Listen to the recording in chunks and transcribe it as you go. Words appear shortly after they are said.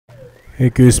Hey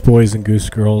Goose Boys and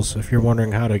Goose Girls, if you're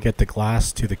wondering how to get the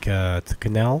glass to the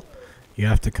canal, you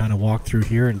have to kind of walk through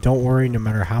here, and don't worry, no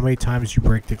matter how many times you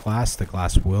break the glass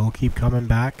will keep coming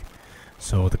back.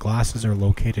 So the glasses are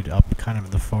located up kind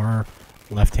of the far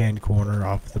left hand corner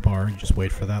of the bar. You just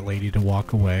wait for that lady to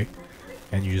walk away,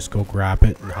 and you just go grab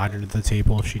it and hide under the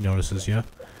table if she notices you,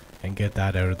 and get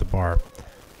that out of the bar.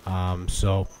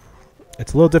 So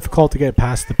it's a little difficult to get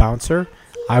past the bouncer.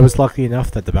 I was lucky enough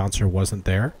that the bouncer wasn't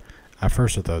there at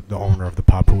first, or the owner of the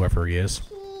pub, whoever he is.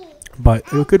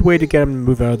 But a good way to get him to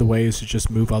move out of the way is to just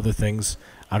move other things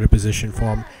out of position for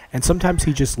him. And sometimes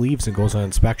he just leaves and goes on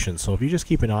inspection. So if you just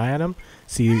keep an eye on him,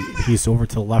 see he's over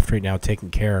to the left right now taking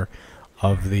care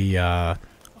of the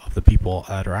people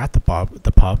that are at the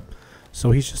pub.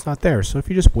 So he's just not there. So if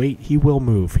you just wait, he will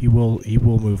move. He will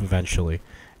move eventually.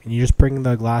 And you just bring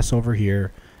the glass over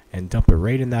here and dump it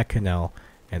right in that canal,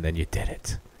 and then you did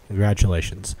it.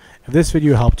 Congratulations. If this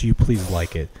video helped you, please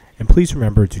like it. And please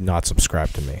remember to not subscribe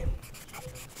to me.